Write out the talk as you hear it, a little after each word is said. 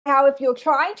how if you're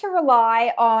trying to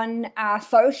rely on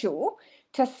social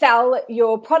to sell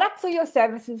your products or your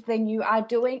services, then you are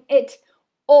doing it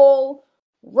all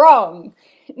wrong.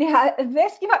 Now,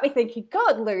 this you might be thinking,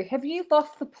 God, Lou, have you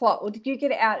lost the plot, or did you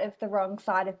get out of the wrong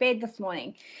side of bed this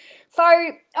morning? So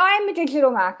I'm a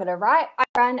digital marketer, right? I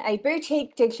run a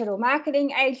boutique digital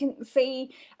marketing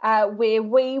agency where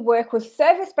we work with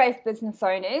service-based business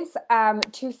owners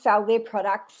to sell their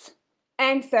products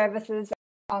and services in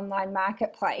the online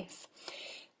marketplace.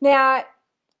 Now,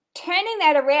 turning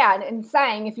that around and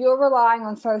saying if you're relying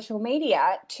on social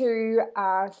media to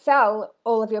sell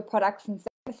all of your products and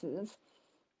services,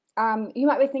 you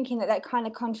might be thinking that that kind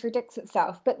of contradicts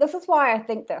itself. But this is why I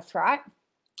think this, right?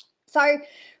 So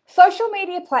social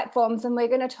media platforms, and we're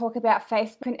going to talk about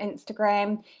Facebook and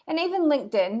Instagram and even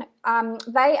LinkedIn,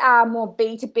 they are more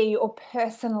B2B or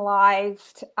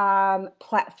personalized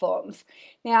platforms.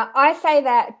 Now, I say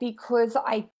that because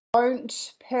I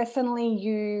don't personally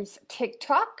use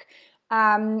TikTok.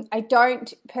 I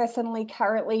don't personally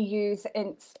currently use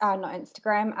not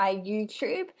Instagram,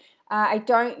 YouTube. I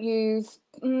don't use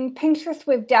Pinterest.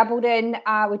 We're dabbling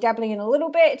in a little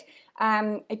bit.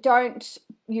 I don't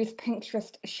use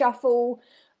Pinterest Shuffle,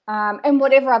 and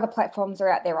whatever other platforms are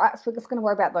out there, right? So we're just going to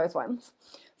worry about those ones.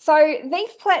 So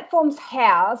these platforms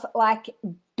house like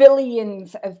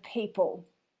billions of people.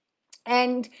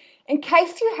 And in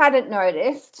case you hadn't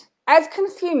noticed, as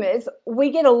consumers,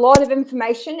 we get a lot of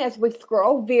information as we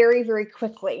scroll very, very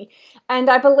quickly. And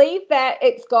I believe that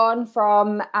it's gone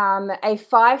from a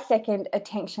 5-second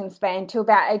attention span to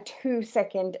about a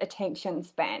 2-second attention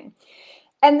span.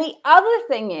 And the other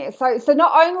thing is, so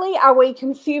not only are we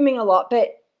consuming a lot, but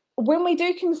when we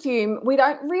do consume, we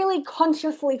don't really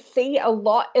consciously see a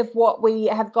lot of what we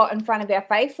have got in front of our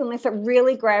face unless it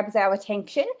really grabs our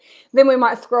attention. Then we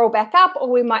might scroll back up,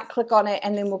 or we might click on it,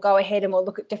 and then we'll go ahead and we'll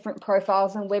look at different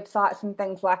profiles and websites and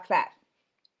things like that.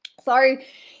 So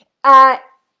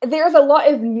there's a lot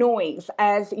of noise,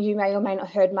 as you may or may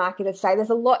not heard marketers say. There's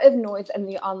a lot of noise in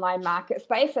the online market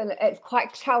space, and it's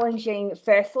quite challenging,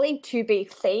 firstly, to be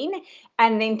seen,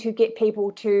 and then to get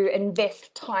people to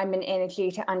invest time and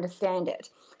energy to understand it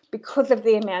because of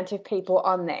the amount of people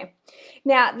on there.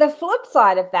 Now, the flip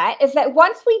side of that is that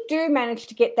once we do manage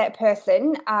to get that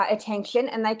person attention,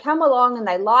 and they come along and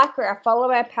they like or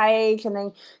follow our page, and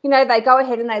then, you know, they go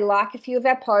ahead and they like a few of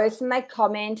our posts and they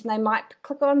comment and they might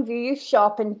click on view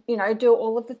shop and, you know, do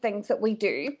all of the things that we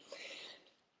do.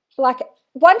 Like,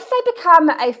 once they become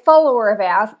a follower of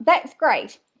ours, that's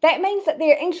great. That means that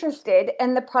they're interested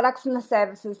in the products and the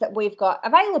services that we've got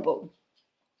available.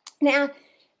 Now,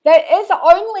 that is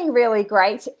only really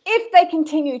great if they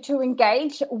continue to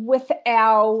engage with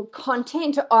our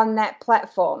content on that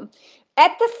platform.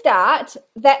 At the start,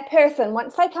 that person,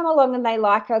 once they come along and they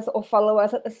like us or follow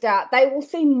us at the start, they will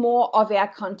see more of our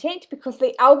content because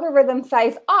the algorithm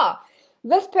says, oh,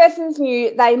 this person's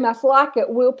new, they must like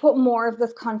it. We'll put more of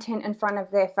this content in front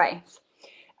of their face.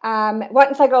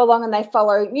 Once they go along and they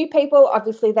follow new people,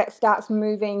 obviously that starts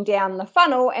moving down the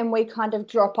funnel and we kind of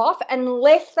drop off.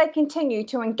 Unless they continue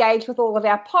to engage with all of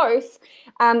our posts,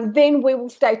 then we will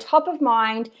stay top of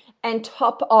mind and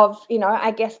top of, you know, I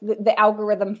guess the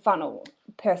algorithm funnel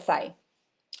per se.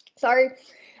 So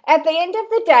at the end of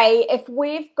the day, if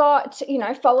we've got, you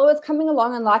know, followers coming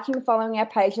along and liking and following our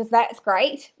pages, that's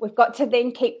great. We've got to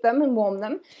then keep them and warm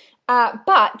them.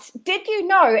 But did you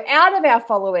know, out of our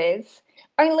followers,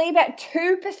 only about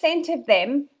 2% of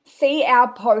them see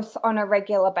our posts on a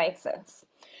regular basis.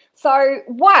 So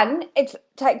one, it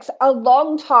takes a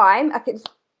long time. Like it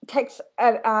takes,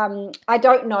 I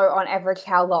don't know on average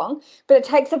how long, but it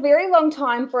takes a very long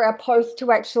time for our posts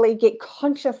to actually get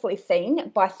consciously seen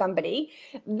by somebody.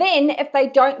 Then if they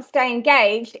don't stay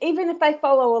engaged, even if they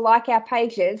follow or like our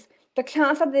pages, the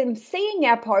chance of them seeing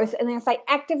our post and then if they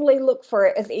actively look for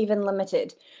it is even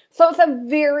limited. So it's a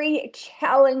very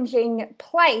challenging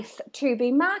place to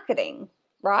be marketing,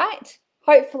 right?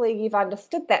 Hopefully you've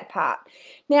understood that part.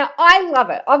 Now, I love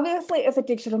it. Obviously, as a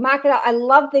digital marketer, I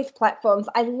love these platforms.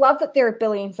 I love that there are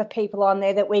billions of people on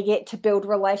there that we get to build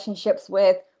relationships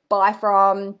with, buy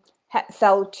from,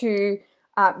 sell to,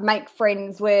 make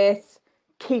friends with,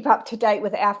 keep up to date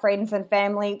with our friends and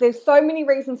family. There's so many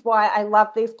reasons why I love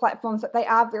these platforms, but they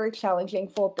are very challenging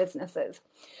for businesses.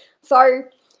 So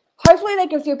hopefully that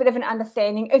gives you a bit of an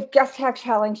understanding of just how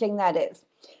challenging that is.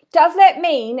 Does that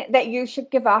mean that you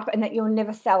should give up and that you'll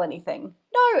never sell anything?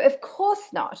 No, of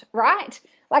course not, right?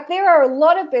 Like there are a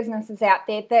lot of businesses out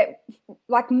there that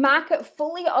like market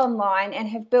fully online and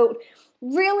have built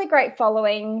really great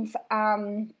followings,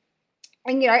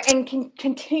 and you know, and can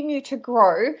continue to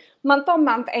grow month on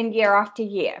month and year after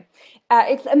year.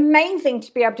 It's amazing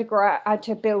to be able to grow,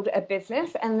 to build a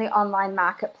business in the online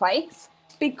marketplace,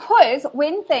 because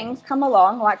when things come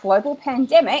along like global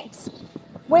pandemics,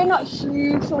 we're not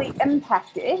hugely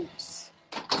impacted,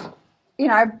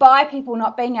 by people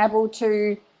not being able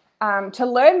to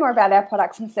learn more about our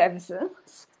products and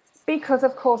services, because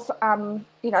of course,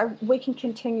 we can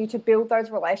continue to build those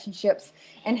relationships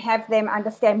and have them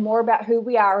understand more about who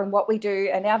we are and what we do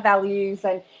and our values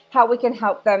and how we can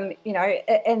help them,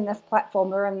 in this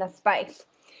platform or in this space.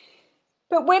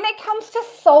 But when it comes to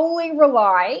solely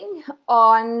relying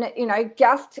on,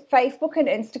 just Facebook and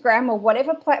Instagram or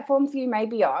whatever platforms you may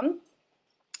be on,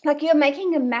 like, you're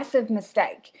making a massive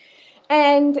mistake.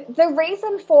 And the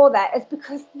reason for that is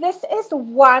because this is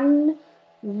one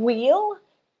wheel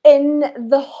in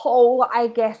the whole, I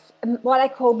guess, what I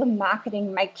call the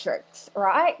marketing matrix,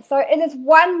 right? So it is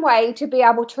one way to be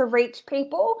able to reach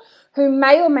people who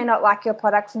may or may not like your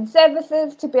products and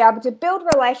services, to be able to build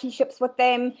relationships with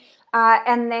them.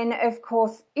 And then, of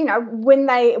course,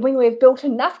 when we've built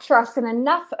enough trust and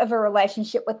enough of a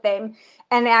relationship with them,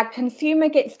 and our consumer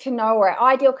gets to know, or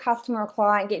our ideal customer or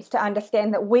client gets to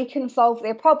understand that we can solve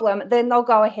their problem, then they'll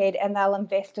go ahead and they'll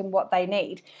invest in what they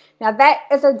need. Now, that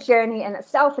is a journey in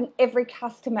itself, and every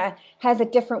customer has a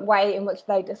different way in which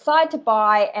they decide to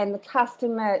buy, and the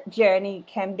customer journey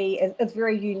is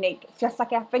very unique. It's just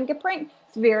like our fingerprint,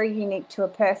 it's very unique to a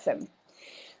person.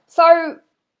 So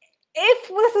if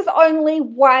this is only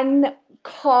one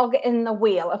cog in the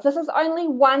wheel, if this is only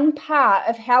one part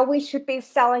of how we should be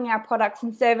selling our products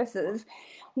and services,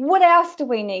 what else do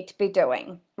we need to be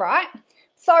doing, right?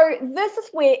 So this is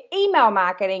where email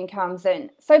marketing comes in.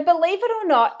 So believe it or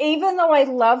not, even though I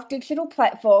love digital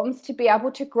platforms to be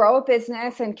able to grow a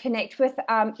business and connect with,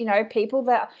 people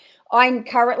that I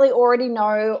currently already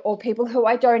know, or people who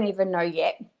I don't even know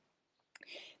yet,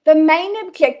 the main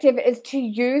objective is to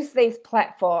use these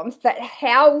platforms that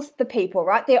house the people,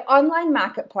 right? They're online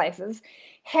marketplaces,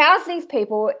 house these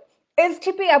people, is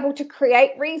to be able to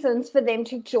create reasons for them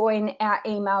to join our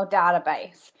email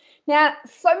database. Now,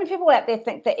 so many people out there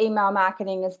think that email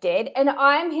marketing is dead, and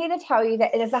I'm here to tell you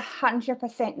that it is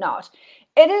 100% not.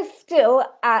 It is still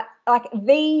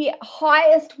the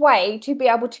highest way to be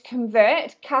able to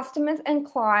convert customers and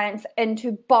clients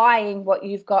into buying what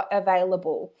you've got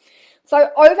available. So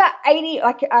over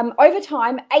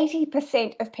time,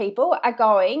 80% of people are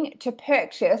going to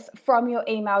purchase from your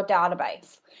email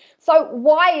database. So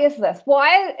why is this?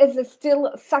 Why is this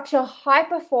still such a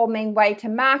high-performing way to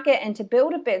market and to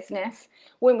build a business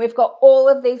when we've got all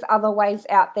of these other ways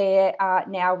out there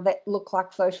now that look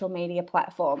like social media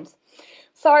platforms?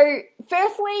 So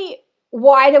firstly,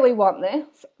 why do we want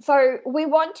this? So we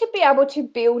want to be able to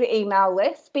build email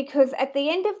lists, because at the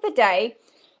end of the day,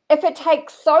 if it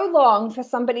takes so long for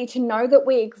somebody to know that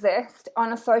we exist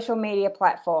on a social media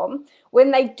platform,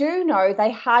 when they do know, they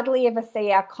hardly ever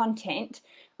see our content,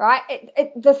 right?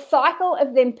 The cycle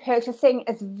of them purchasing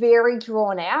is very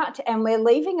drawn out, and we're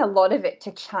leaving a lot of it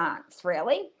to chance,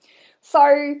 really.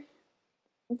 So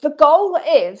the goal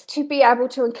is to be able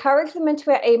to encourage them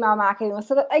into our email marketing list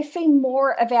so that they see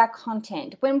more of our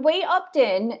content. When we opt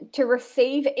in to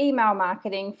receive email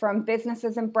marketing from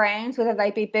businesses and brands, whether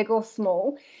they be big or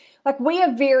small, we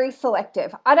are very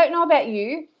selective. I don't know about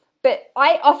you, but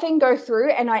I often go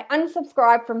through and I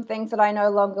unsubscribe from things that I no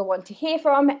longer want to hear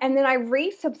from, and then I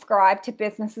resubscribe to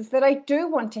businesses that I do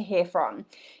want to hear from,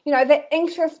 that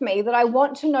interest me, that I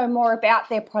want to know more about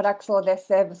their products or their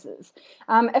services.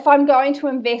 If I'm going to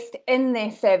invest in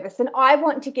their service, and I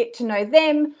want to get to know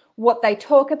them, what they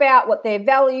talk about, what their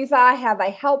values are, how they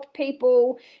help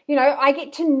people, I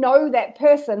get to know that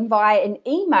person via an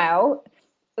email,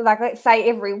 let's say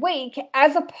every week,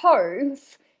 as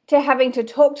opposed to having to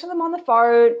talk to them on the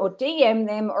phone or DM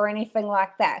them or anything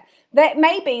like that. That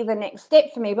may be the next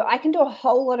step for me, but I can do a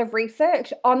whole lot of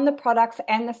research on the products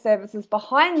and the services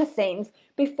behind the scenes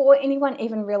before anyone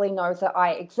even really knows that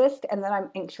I exist and that I'm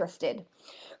interested.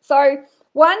 So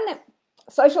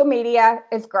social media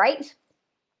is great.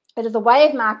 It is a way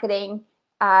of marketing.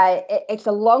 It's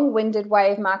a long-winded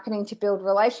way of marketing to build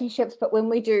relationships, but when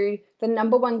we do, the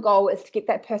number one goal is to get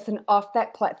that person off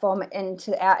that platform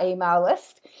into our email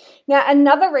list. Now,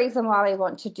 another reason why we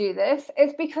want to do this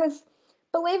is because,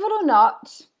 believe it or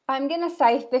not, I'm going to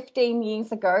say 15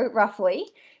 years ago, roughly,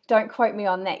 don't quote me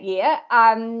on that year,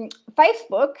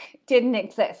 Facebook didn't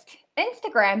exist.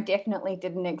 Instagram definitely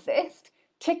didn't exist.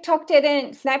 TikTok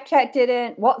didn't, Snapchat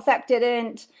didn't, WhatsApp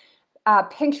didn't,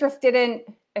 Pinterest didn't,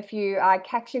 if you are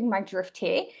catching my drift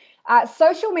here.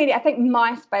 Social media, I think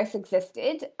MySpace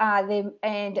existed,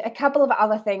 and a couple of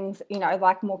other things,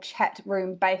 like more chat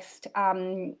room based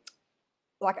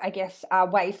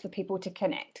ways for people to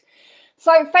connect.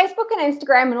 So Facebook and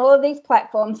Instagram and all of these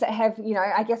platforms that have,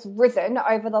 risen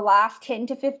over the last 10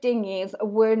 to 15 years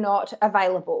were not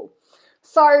available.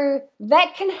 So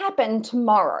that can happen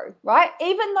tomorrow, right?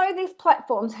 Even though these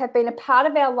platforms have been a part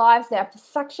of our lives now for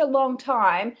such a long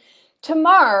time,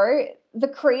 tomorrow the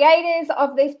creators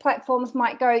of these platforms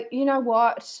might go, you know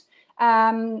what?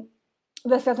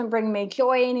 This doesn't bring me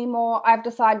joy anymore. I've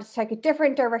decided to take a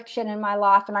different direction in my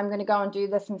life and I'm going to go and do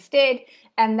this instead.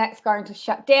 And that's going to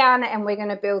shut down and we're going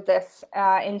to build this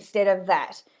instead of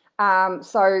that.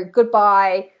 So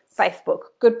goodbye Facebook,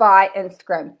 goodbye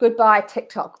Instagram, goodbye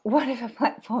TikTok, whatever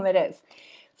platform it is.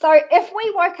 So if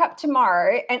we woke up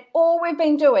tomorrow and all we've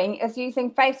been doing is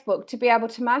using Facebook to be able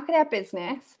to market our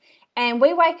business, and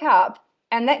we wake up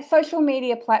and that social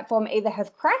media platform either has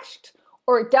crashed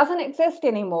or it doesn't exist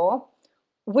anymore,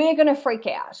 we're going to freak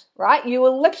out, right? You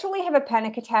will literally have a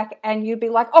panic attack and you'd be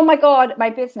like, oh my God, my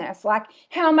business, like,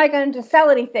 how am I going to sell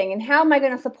anything? And how am I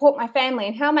going to support my family?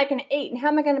 And how am I going to eat? And how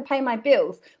am I going to pay my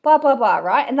bills? Blah, blah, blah,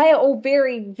 right? And they are all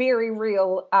very, very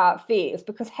real fears,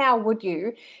 because how would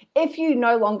you, if you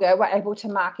no longer were able to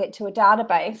market to a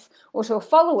database or to a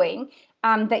following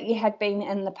that you had been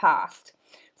in the past?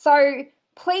 So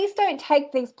please don't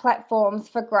take these platforms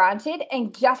for granted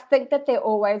and just think that they're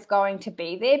always going to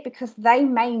be there, because they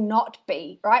may not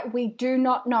be, right? We do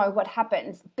not know what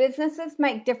happens. Businesses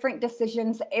make different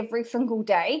decisions every single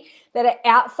day that are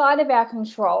outside of our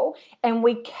control, and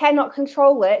we cannot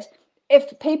control it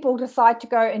if people decide to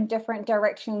go in different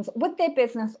directions with their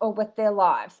business or with their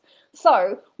lives.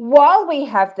 So while we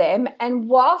have them, and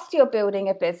whilst you're building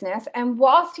a business, and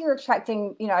whilst you're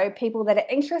attracting, people that are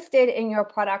interested in your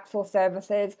products or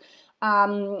services,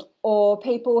 or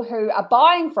people who are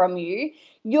buying from you,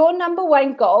 your number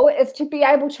one goal is to be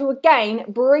able to, again,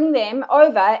 bring them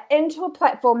over into a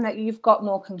platform that you've got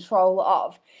more control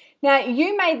of. Now,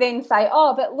 you may then say,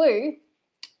 oh, but Lou,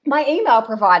 my email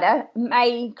provider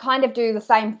may kind of do the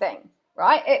same thing,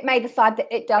 right? It may decide that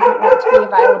it doesn't want to be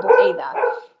available either.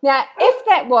 Now, if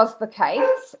that was the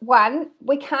case, one,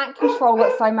 we can't control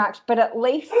it so much, but at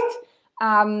least,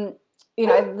 the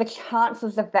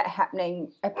chances of that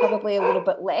happening are probably a little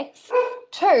bit less.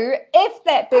 Two, if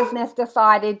that business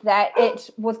decided that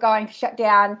it was going to shut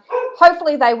down,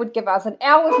 hopefully they would give us an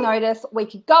hour's notice. We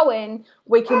could go in,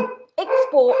 we can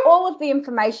export all of the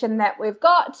information that we've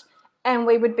got, and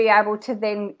we would be able to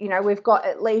then, we've got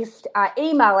at least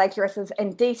email addresses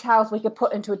and details we could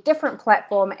put into a different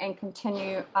platform and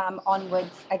continue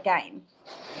onwards again.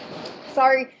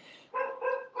 So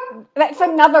that's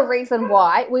another reason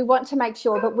why we want to make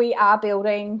sure that we are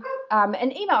building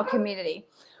an email community.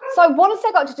 So what has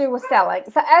that got to do with selling?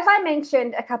 So as I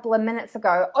mentioned a couple of minutes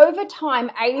ago, over time,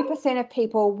 80% of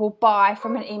people will buy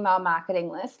from an email marketing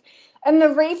list. And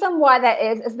the reason why that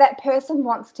is that person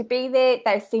wants to be there.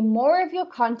 They see more of your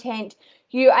content.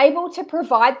 You're able to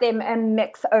provide them a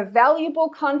mix of valuable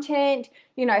content,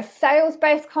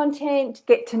 sales-based content,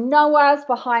 get to know us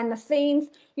behind the scenes.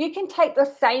 You can take the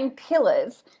same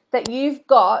pillars that you've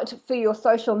got for your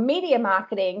social media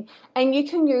marketing, and you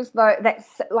can use that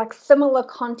like similar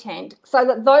content so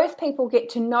that those people get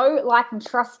to know, like, and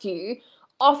trust you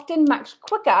often much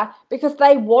quicker, because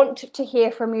they want to hear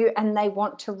from you and they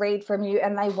want to read from you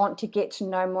and they want to get to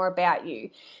know more about you.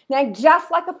 Now,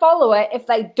 just like a follower, if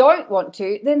they don't want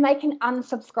to, then they can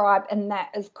unsubscribe, and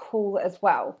that is cool as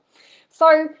well.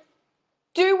 So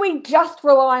do we just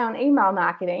rely on email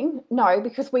marketing? No,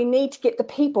 because we need to get the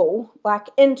people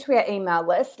into our email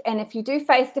list. And if you do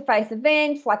face-to-face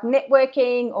events like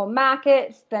networking or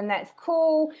markets, then that's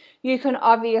cool. You can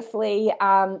obviously,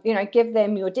 give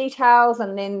them your details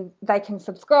and then they can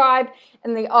subscribe.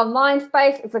 In the online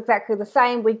space, it's exactly the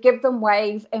same. We give them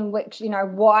ways in which,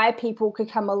 why people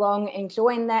could come along and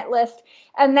join that list.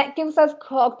 And that gives us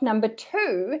cog number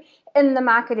 2 in the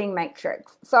marketing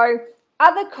matrix. So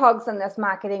other cogs in this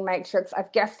marketing matrix,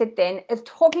 I've guessed then, is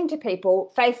talking to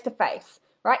people face to face,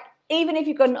 right? Even if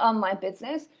you've got an online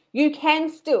business, you can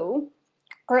still,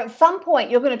 or at some point,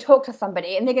 you're going to talk to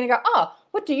somebody and they're going to go, oh,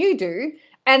 what do you do?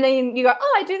 And then you go,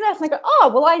 oh, I do this. And I go,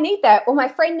 oh, well, I need that. Or my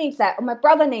friend needs that. Or my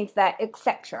brother needs that,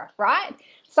 etc. Right?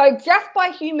 So just by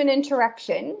human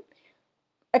interaction,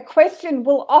 a question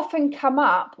will often come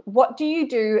up. What do you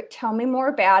do? Tell me more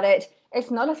about it. It's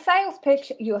not a sales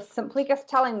pitch. You're simply just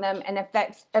telling them, and if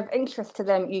that's of interest to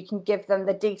them, you can give them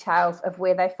the details of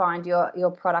where they find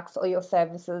your products or your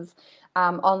services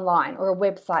online, or a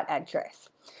website address.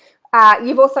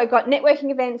 You've also got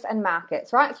networking events and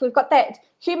markets, right? So we've got that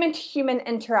human-to-human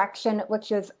interaction,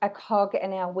 which is a cog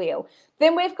in our wheel.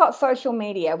 Then we've got social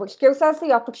media, which gives us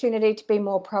the opportunity to be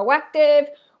more proactive.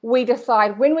 We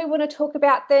decide when we want to talk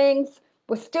about things.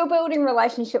 We're still building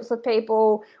relationships with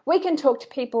people. We can talk to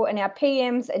people in our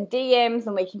PMs and DMs,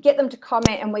 and we can get them to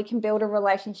comment, and we can build a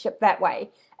relationship that way.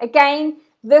 Again,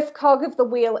 this cog of the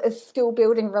wheel is still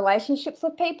building relationships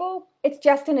with people. It's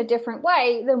just in a different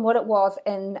way than what it was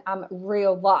in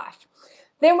real life.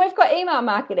 Then we've got email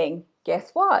marketing.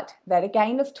 Guess what? That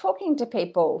again is talking to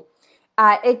people.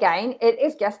 Again, it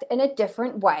is just in a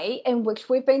different way in which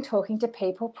we've been talking to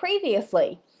people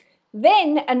previously.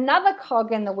 Then another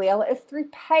cog in the wheel is through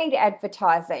paid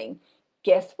advertising.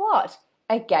 Guess what?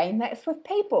 Again, that's with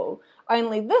people.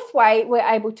 Only this way we're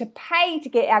able to pay to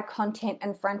get our content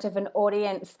in front of an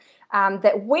audience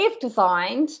that we've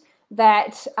designed,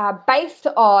 that based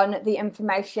on the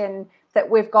information that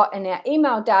we've got in our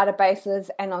email databases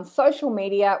and on social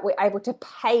media, we're able to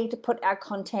pay to put our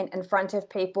content in front of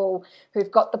people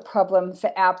who've got the problems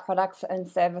that our products and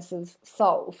services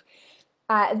solve.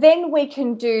 Then we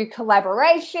can do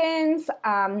collaborations,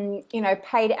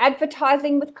 paid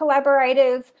advertising with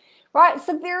collaborators, right?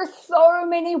 So there are so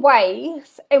many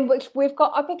ways in which we've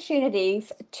got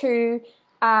opportunities to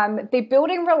be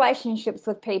building relationships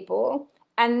with people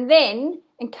and then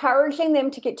encouraging them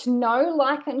to get to know,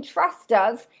 like, and trust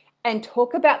us and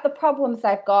talk about the problems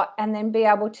they've got and then be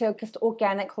able to just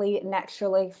organically,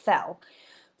 naturally sell.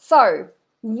 So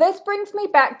this brings me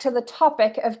back to the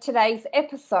topic of today's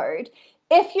episode.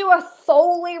 If you are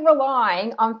solely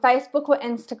relying on Facebook or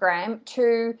Instagram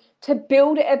to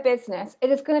build a business,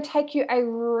 it is going to take you a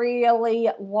really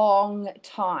long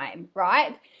time,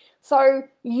 right? So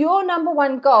your number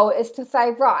one goal is to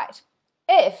say, right,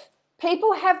 if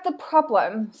people have the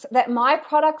problems that my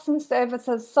products and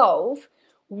services solve,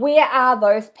 where are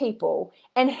those people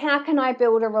and how can I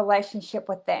build a relationship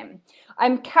with them?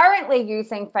 I'm currently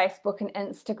using Facebook and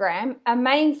Instagram.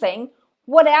 Amazing.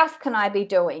 What else can I be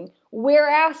doing? Where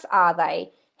else are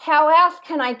they? How else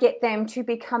can I get them to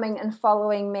be coming and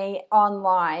following me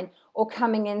online or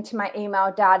coming into my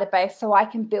email database so I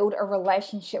can build a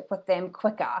relationship with them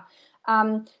quicker?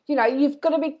 You've got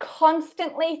to be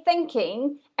constantly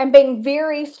thinking and being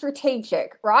very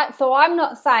strategic, right? So I'm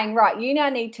not saying, right, you now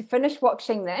need to finish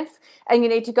watching this and you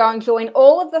need to go and join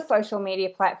all of the social media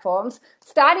platforms,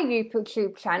 start a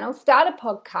YouTube channel, start a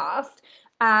podcast.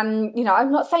 I'm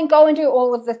not saying go and do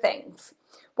all of the things.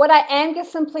 What I am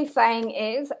just simply saying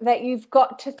is that you've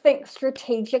got to think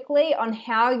strategically on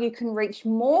how you can reach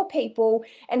more people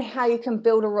and how you can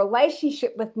build a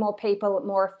relationship with more people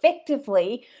more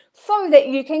effectively so that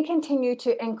you can continue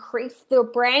to increase their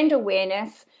brand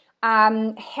awareness,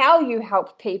 how you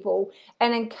help people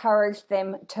and encourage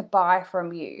them to buy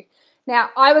from you. Now,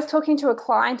 I was talking to a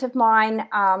client of mine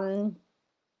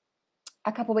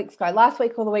a couple of weeks ago, last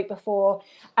week or the week before,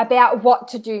 about what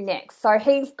to do next. So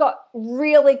he's got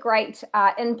really great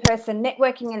in-person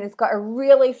networking and he's got a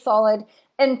really solid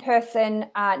in-person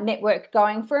network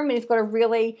going for him.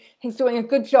 And he's doing a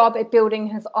good job at building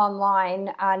his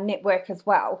online network as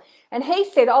well. And he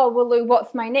said, oh, well, Lou,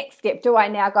 what's my next step? Do I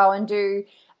now go and do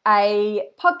a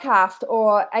podcast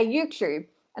or a YouTube?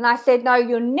 And I said, no,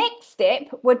 your next step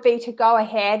would be to go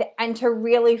ahead and to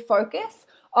really focus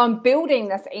on building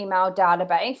this email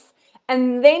database.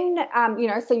 And then,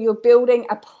 so you're building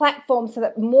a platform so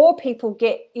that more people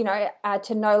get,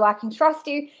 to know, like, and trust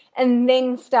you, and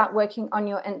then start working on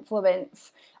your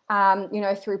influence,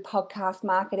 through podcast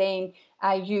marketing,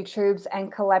 YouTubes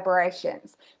and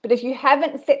collaborations. But if you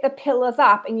haven't set the pillars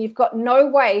up and you've got no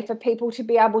way for people to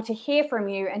be able to hear from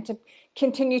you and to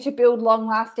continue to build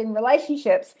long-lasting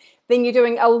relationships, then you're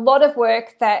doing a lot of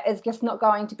work that is just not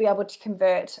going to be able to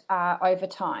convert over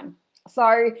time.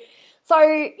 So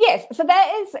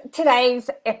that is today's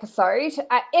episode.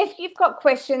 If you've got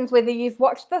questions, whether you've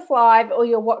watched this live or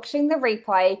you're watching the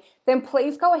replay, then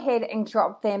please go ahead and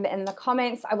drop them in the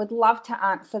comments. I would love to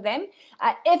answer them.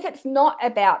 If it's not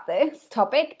about this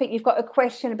topic, but you've got a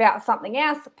question about something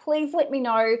else, please let me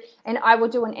know and I will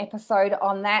do an episode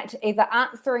on that, either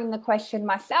answering the question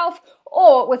myself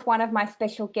or with one of my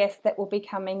special guests that will be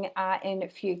coming in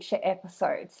future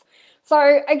episodes. So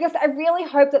I really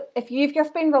hope that if you've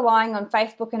just been relying on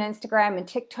Facebook and Instagram and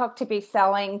TikTok to be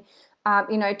selling,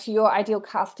 to your ideal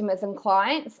customers and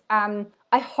clients,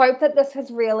 I hope that this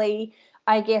has really,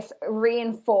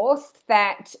 reinforced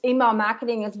that email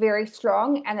marketing is very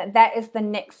strong and that is the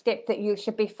next step that you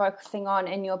should be focusing on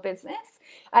in your business.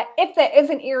 If there is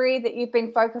an area that you've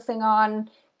been focusing on,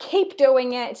 keep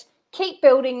doing it. Keep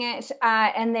building it,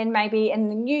 and then maybe in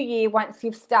the new year, once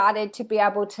you've started to be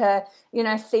able to,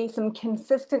 see some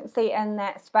consistency in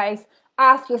that space,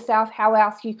 ask yourself how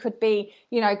else you could be,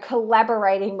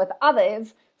 collaborating with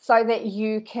others so that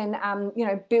you can,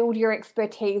 build your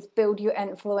expertise, build your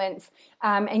influence,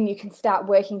 and you can start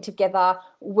working together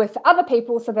with other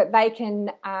people so that they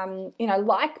can,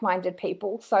 like-minded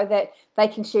people, so that they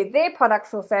can share their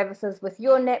products or services with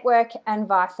your network and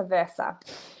vice versa.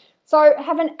 So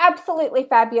have an absolutely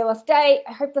fabulous day.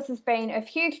 I hope this has been of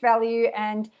huge value,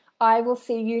 and I will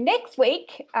see you next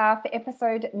week for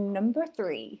episode number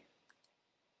 3.